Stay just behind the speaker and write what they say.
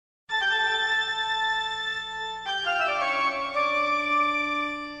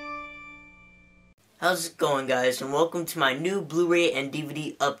How's it going, guys, and welcome to my new Blu-ray and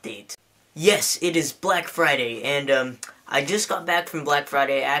DVD update. Yes, it is Black Friday, and I just got back from Black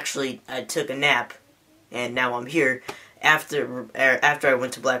Friday. Actually, I took a nap, and now I'm here after I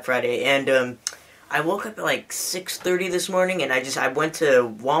went to Black Friday, and I woke up at like 6:30 this morning, and I went to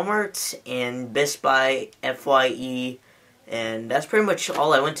Walmart and Best Buy, FYE, and that's pretty much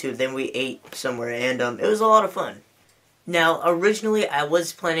all I went to. Then we ate somewhere, and it was a lot of fun. Now, originally, I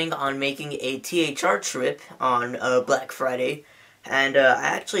was planning on making a THR trip on Black Friday, and I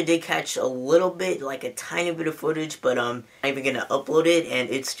actually did catch a little bit, like a tiny bit of footage, but I'm not even gonna upload it,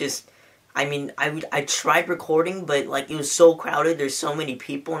 and it's just, I mean, I tried recording, but like it was so crowded, there's so many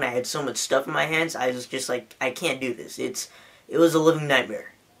people, and I had so much stuff in my hands, I was just like, I can't do this. It was a living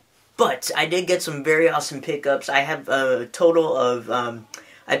nightmare. But I did get some very awesome pickups. I have a total of,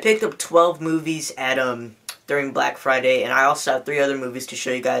 I picked up 12 movies at, during Black Friday, and I also have 3 other movies to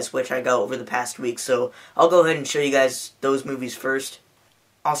show you guys, which I got over the past week, so I'll go ahead and show you guys those movies first.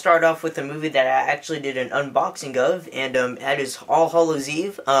 I'll start off with a movie that I actually did an unboxing of, and that is All Hallows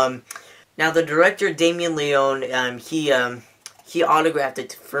Eve. Now, the director, Damien Leone, he autographed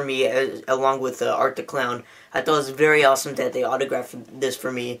it for me, along with Art the Clown. I thought it was very awesome that they autographed this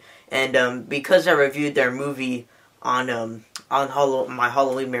for me, and because I reviewed their movie on my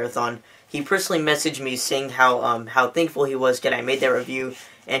Halloween marathon, he personally messaged me saying how thankful he was that I made that review,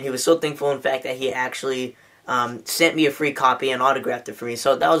 and he was so thankful, in fact, that he actually sent me a free copy and autographed it for me.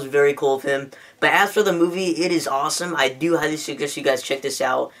 So that was very cool of him. But as for the movie, it is awesome. I do highly suggest you guys check this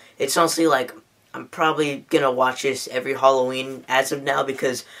out. It's honestly like, I'm probably gonna watch this every Halloween as of now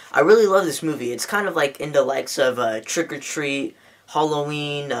because I really love this movie. It's kind of like in the likes of Trick or Treat,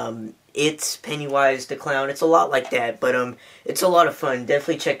 Halloween, It's, Pennywise the Clown. It's a lot like that, but it's a lot of fun.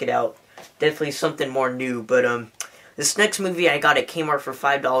 Definitely check it out. Definitely something more new, but this next movie I got at Kmart for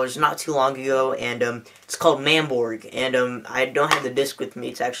 $5 not too long ago, and it's called Manborg, and I don't have the disc with me.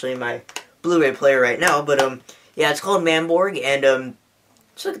 It's actually in my Blu-ray player right now, but yeah, it's called Manborg, and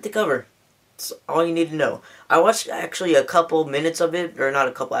just look at the cover. It's all you need to know. I watched actually a couple minutes of it, or not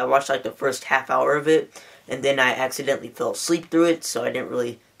a couple. I watched like the first half hour of it, and then I accidentally fell asleep through it, so I didn't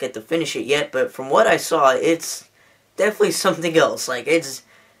really get to finish it yet. But from what I saw, it's definitely something else. Like, it's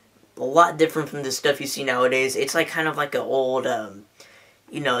a lot different from the stuff you see nowadays. It's like kind of like an old,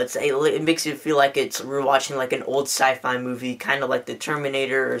 you know, it makes you feel like we're watching like an old sci-fi movie, kind of like the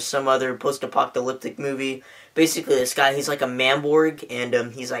Terminator or some other post-apocalyptic movie. Basically, this guy, he's like a Manborg,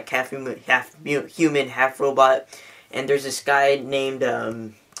 and he's like half human, half robot. And there's this guy named,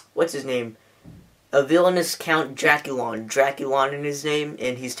 what's his name? A villainous Count Draculon in his name,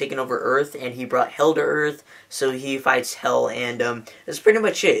 and he's taken over Earth, and he brought Hell to Earth, so he fights Hell, and that's pretty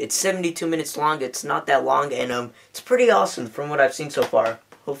much it. It's 72 minutes long, it's not that long, and it's pretty awesome from what I've seen so far.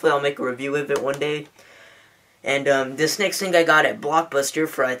 Hopefully I'll make a review of it one day. And this next thing I got at Blockbuster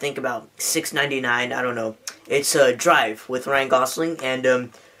for I think about $6.99, I don't know. It's Drive with Ryan Gosling, and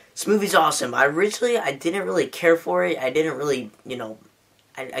this movie's awesome. I didn't really care for it. I didn't really, you know,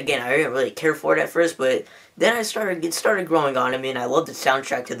 I didn't really care for it at first, but then it started growing on me, and I love the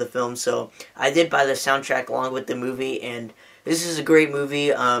soundtrack to the film, so I did buy the soundtrack along with the movie, and this is a great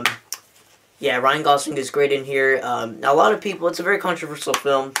movie. Yeah, Ryan Gosling is great in here. A lot of people, it's a very controversial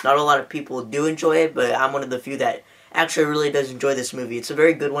film. Not a lot of people do enjoy it, but I'm one of the few that actually really does enjoy this movie. It's a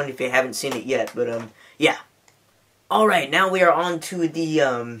very good one if you haven't seen it yet, but yeah. Alright, now we are on to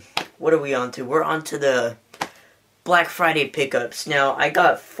the, what are we on to? We're on to the Black Friday pickups. Now, I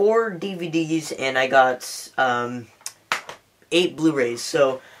got 4 DVDs and I got 8 Blu-rays,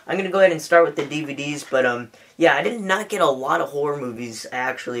 so I'm going to go ahead and start with the DVDs, but yeah, I did not get a lot of horror movies,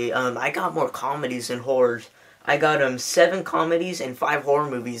 actually. I got more comedies than horrors. I got 7 comedies and 5 horror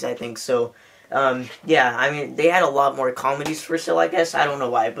movies, I think, so yeah, I mean, they had a lot more comedies for sale, I guess. I don't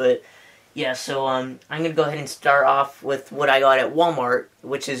know why, but yeah, so I'm gonna go ahead and start off with what I got at Walmart,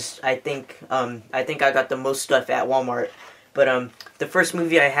 which is I think I got the most stuff at Walmart. But the first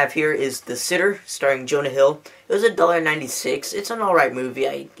movie I have here is The Sitter, starring Jonah Hill. It was $1.96. It's an alright movie.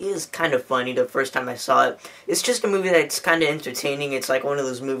 It is kind of funny the first time I saw it. It's just a movie that's kind of entertaining. It's like one of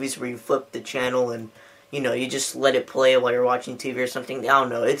those movies where you flip the channel and, you know, you just let it play while you're watching TV or something. I don't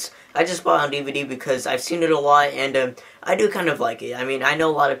know. I just bought it on DVD because I've seen it a lot, and I do kind of like it. I mean, I know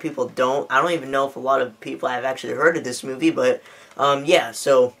a lot of people don't. I don't even know if a lot of people have actually heard of this movie, but yeah,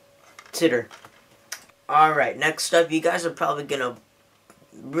 so Sitter. Alright, next up, you guys are probably gonna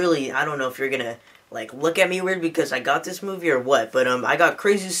really, I don't know if you're gonna like look at me weird because I got this movie or what, but I got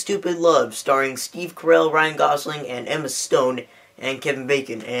Crazy Stupid Love, starring Steve Carell, Ryan Gosling, and Emma Stone, and Kevin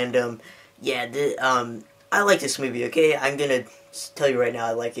Bacon, and yeah, I like this movie, okay? I'm gonna tell you right now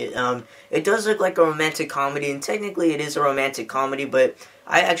I like it. It does look like a romantic comedy, and technically it is a romantic comedy, but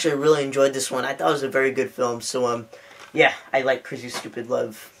I actually really enjoyed this one. I thought it was a very good film, so, yeah, I like Crazy Stupid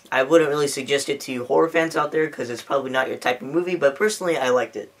Love. I wouldn't really suggest it to you horror fans out there, because it's probably not your type of movie, but personally, I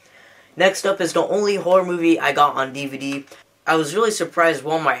liked it. Next up is the only horror movie I got on DVD. I was really surprised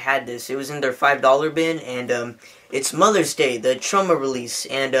Walmart had this. It was in their $5 bin, and it's Mother's Day, the Troma release.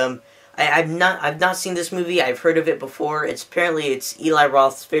 And I've not seen this movie. I've heard of it before. It's Eli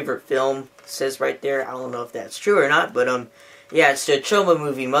Roth's favorite film. It says right there. I don't know if that's true or not, but yeah, it's the Troma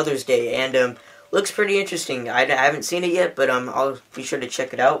movie, Mother's Day, and looks pretty interesting. I haven't seen it yet, but I'll be sure to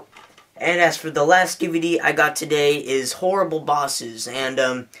check it out. And as for the last DVD I got today is Horrible Bosses,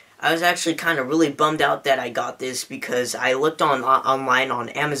 and I was actually kind of really bummed out that I got this because I looked online on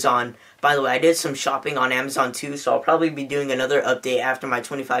Amazon. By the way, I did some shopping on Amazon too, so I'll probably be doing another update after my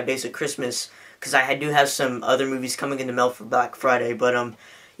 25 Days of Christmas because I do have some other movies coming in the mail for Black Friday. But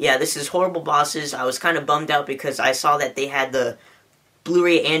yeah, this is Horrible Bosses. I was kind of bummed out because I saw that they had the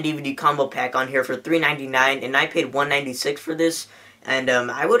Blu-ray and DVD combo pack on here for $3.99, and I paid $1.96 for this, and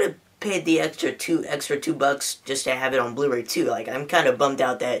I would have paid the extra $2 just to have it on Blu-ray too. Like, I'm kind of bummed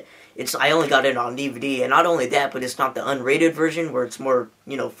out that I only got it on DVD, and not only that, but it's not the unrated version where it's more,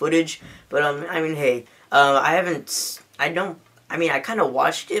 footage. But I mean, hey, I kind of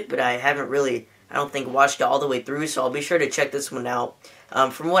watched it, but I haven't really, I don't think, watched it all the way through, so I'll be sure to check this one out.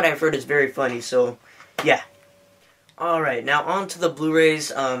 From what I've heard, it's very funny, so yeah. Alright, now on to the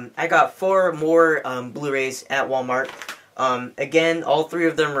Blu-rays. I got 4 more Blu-rays at Walmart. Again, all 3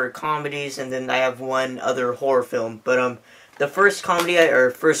 of them are comedies, and then I have one other horror film. But the first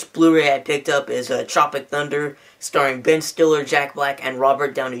first Blu-ray I picked up is Tropic Thunder, starring Ben Stiller, Jack Black, and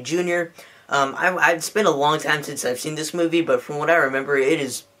Robert Downey Jr. It's been a long time since I've seen this movie, but from what I remember, it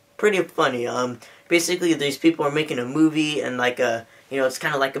is pretty funny. Basically, these people are making a movie, and it's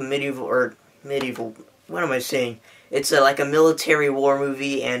kind of like a medieval. What am I saying? It's like a military war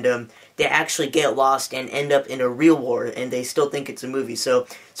movie, and they actually get lost and end up in a real war, and they still think it's a movie. So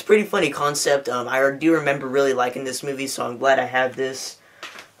it's a pretty funny concept. I do remember really liking this movie, so I'm glad I have this.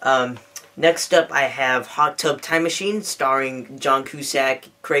 Next up, I have Hot Tub Time Machine, starring John Cusack,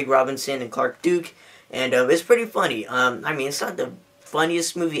 Craig Robinson, and Clark Duke, and it's pretty funny. I mean, it's not the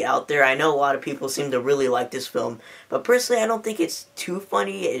funniest movie out there. I know a lot of people seem to really like this film, but personally I don't think it's too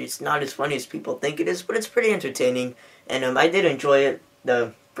funny. It's not as funny as people think it is, but it's pretty entertaining, and I did enjoy it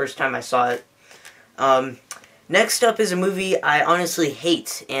the first time I saw it. Next up is a movie I honestly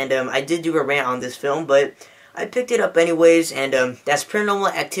hate, and I did do a rant on this film, but I picked it up anyways, and that's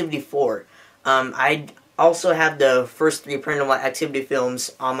Paranormal Activity 4. I also have the first 3 Paranormal Activity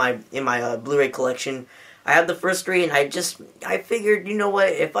films in my Blu-ray collection. I have the first 3, and I figured, you know what,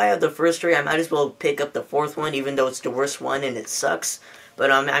 if I have the first 3, I might as well pick up the 4th one, even though it's the worst one and it sucks. But,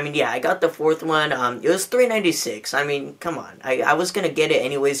 I mean, yeah, I got the 4th one. It was $3.96. I mean, come on. I was gonna get it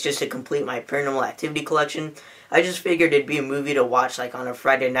anyways just to complete my Paranormal Activity collection. I just figured it'd be a movie to watch, like, on a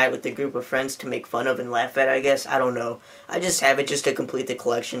Friday night with a group of friends to make fun of and laugh at, I guess. I don't know. I just have it just to complete the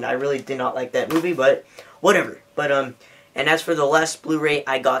collection. I really did not like that movie, but whatever. But, and as for the last Blu-ray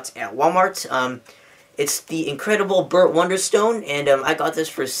I got at Walmart, it's The Incredible Burt Wonderstone, and I got this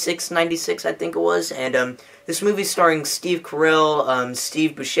for $6.96, I think it was, and this movie starring Steve Carell,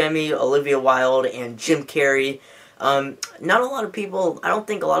 Steve Buscemi, Olivia Wilde, and Jim Carrey. Not a lot of people, I don't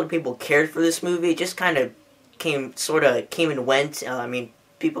think a lot of people cared for this movie. It just kind of came and went. I mean,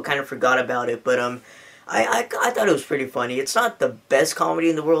 people kind of forgot about it, but I thought it was pretty funny. It's not the best comedy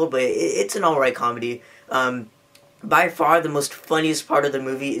in the world, but it's an alright comedy. By far, the most funniest part of the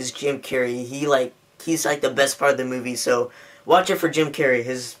movie is Jim Carrey. He's like the best part of the movie, so watch it for Jim Carrey.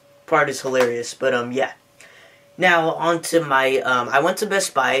 His part is hilarious, but yeah. Now, on to my, I went to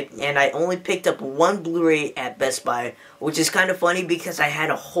Best Buy, and I only picked up 1 Blu-ray at Best Buy, which is kind of funny because I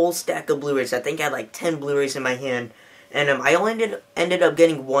had a whole stack of Blu-rays. I think I had like 10 Blu-rays in my hand, and I only ended up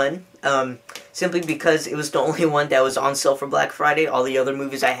getting 1, simply because it was the only one that was on sale for Black Friday. All the other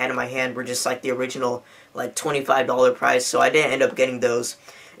movies I had in my hand were just like the original, like $25 price, so I didn't end up getting those.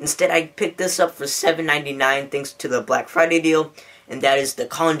 Instead, I picked this up for $7.99 thanks to the Black Friday deal, and that is The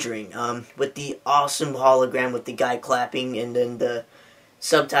Conjuring, with the awesome hologram with the guy clapping, and then the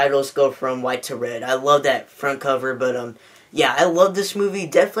subtitles go from white to red. I love that front cover, but yeah, I love this movie.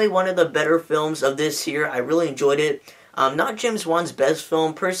 Definitely one of the better films of this year. I really enjoyed it. Not James Wan's best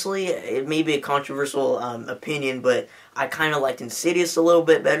film, personally. It may be a controversial opinion, but I kind of liked Insidious a little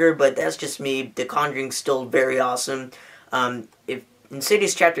bit better, but that's just me. The Conjuring's still very awesome.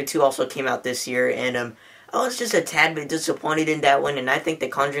 Insidious Chapter 2 also came out this year, and I was just a tad bit disappointed in that one, and I think The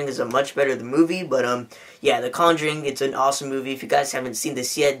Conjuring is a much better movie, but yeah, The Conjuring, it's an awesome movie. If you guys haven't seen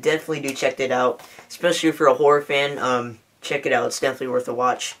this yet, definitely do check it out, especially if you're a horror fan. Check it out, it's definitely worth a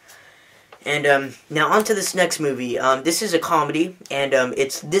watch. And now on to this next movie. This is a comedy, and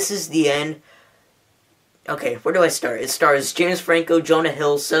This Is the End. Okay, where do I start? It stars James Franco, Jonah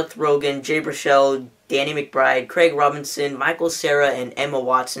Hill, Seth Rogen, Jay Baruchel, Danny McBride, Craig Robinson, Michael Cera, and Emma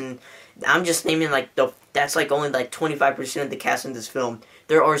Watson. I'm just naming that's only 25% of the cast in this film.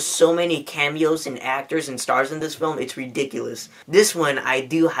 There are so many cameos and actors and stars in this film, it's ridiculous. This one I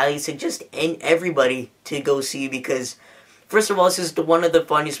do highly suggest everybody to go see because, first of all, this is one of the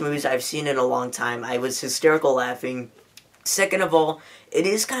funniest movies I've seen in a long time. I was hysterical laughing. Second of all, it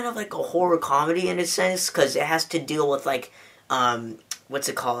is kind of like a horror comedy in a sense because it has to deal with what's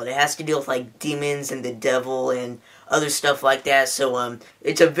it called? It has to deal with demons and the devil and other stuff like that. So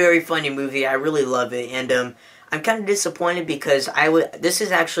it's a very funny movie. I really love it, and I'm kind of disappointed because this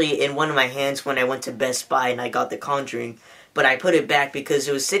is actually in one of my hands when I went to Best Buy and I got The Conjuring, but I put it back because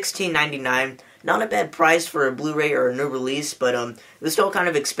it was $16.99. Not a bad price for a Blu-ray or a new release, but it was still kind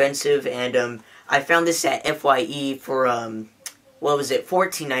of expensive, and I found this at FYE for what was it,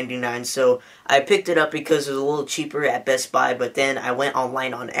 $14.99, so I picked it up because it was a little cheaper at Best Buy, but then I went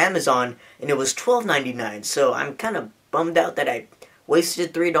online on Amazon, and it was $12.99, so I'm kind of bummed out that I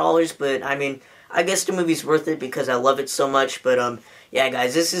wasted $3, but I mean, I guess the movie's worth it because I love it so much, but yeah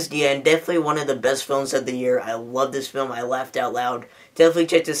guys, This Is the End, definitely one of the best films of the year. I love this film, I laughed out loud. Definitely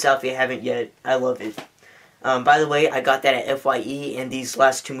check this out if you haven't yet, I love it. By the way, I got that at FYE, and these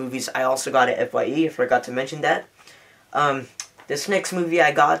last two movies I also got at FYE, I forgot to mention that. This next movie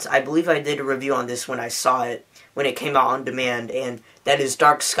I got, I believe I did a review on this when I saw it, when it came out on demand, and that is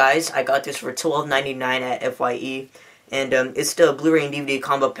Dark Skies. I got this for $12.99 at FYE, and it's the Blu-ray and DVD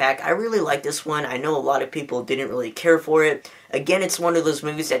combo pack. I really like this one. I know a lot of people didn't really care for it. Again, it's one of those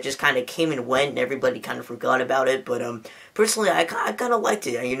movies that just kind of came and went, and everybody kind of forgot about it, but personally, I kind of liked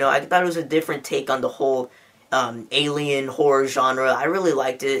it. You know, I thought it was a different take on the whole alien horror genre. I really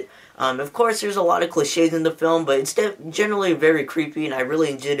liked it. Of course, there's a lot of cliches in the film, but it's generally very creepy, and I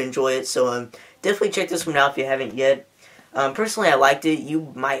really did enjoy it, so definitely check this one out if you haven't yet. Personally, I liked it.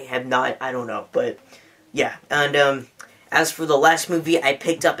 You might have not, I don't know, but yeah. And as for the last movie I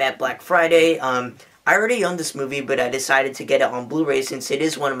picked up at Black Friday, I already owned this movie, but I decided to get it on Blu-ray since it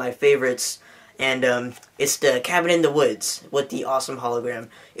is one of my favorites, and it's The Cabin in the Woods with the awesome hologram.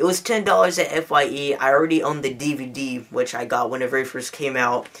 It was $10 at FYE. I already owned the DVD, which I got whenever it first came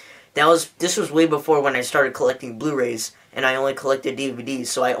out. This was way before when I started collecting Blu-rays, and I only collected DVDs,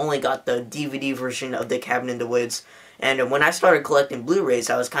 so I only got the DVD version of The Cabin in the Woods. And when I started collecting Blu-rays,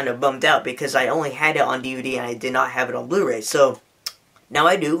 I was kind of bummed out because I only had it on DVD and I did not have it on Blu-ray. So now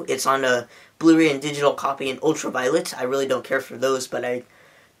I do. It's on a Blu-ray and digital copy in ultraviolet. I really don't care for those, but I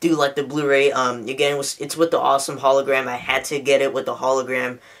do like the Blu-ray. Again, it's with the awesome hologram. I had to get it with the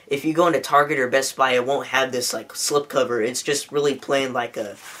hologram. If you go into Target or Best Buy, it won't have this slipcover. It's just really plain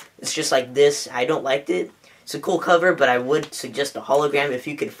it's just like this. I don't like it. It's a cool cover, but I would suggest a hologram if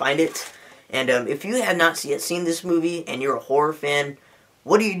you could find it. And if you have not yet seen this movie and you're a horror fan,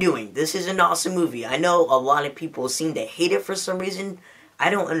 what are you doing? This is an awesome movie. I know a lot of people seem to hate it for some reason. I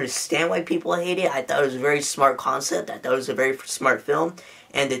don't understand why people hate it. I thought it was a very smart concept. I thought it was a very smart film.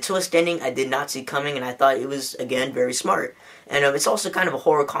 And the twist ending I did not see coming, and I thought it was, again, very smart. And it's also kind of a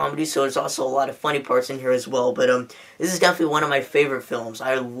horror comedy, so there's also a lot of funny parts in here as well. But this is definitely one of my favorite films.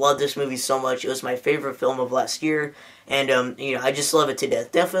 I love this movie so much. It was my favorite film of last year. And, you know, I just love it to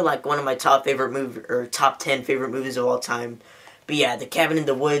death. Definitely one of my top 10 favorite movies of all time. But yeah, The Cabin in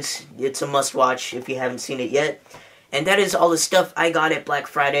the Woods, it's a must-watch if you haven't seen it yet. And that is all the stuff I got at Black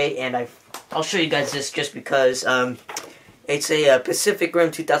Friday, and I'll show you guys this just because it's a Pacific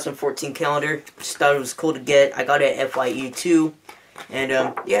Rim 2014 calendar. Just thought it was cool to get. I got it at FYE too, and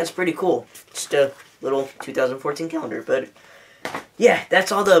yeah, it's pretty cool. Just a little 2014 calendar, but yeah,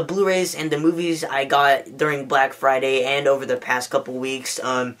 that's all the Blu-rays and the movies I got during Black Friday and over the past couple weeks.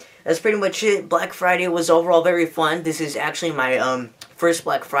 That's pretty much it. Black Friday was overall very fun. This is actually my first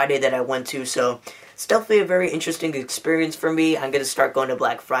Black Friday that I went to, so it's definitely a very interesting experience for me. I'm going to start going to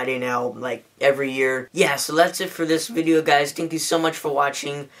Black Friday now, every year. Yeah, so that's it for this video, guys. Thank you so much for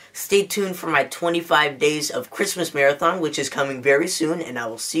watching. Stay tuned for my 25 Days of Christmas Marathon, which is coming very soon, and I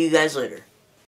will see you guys later.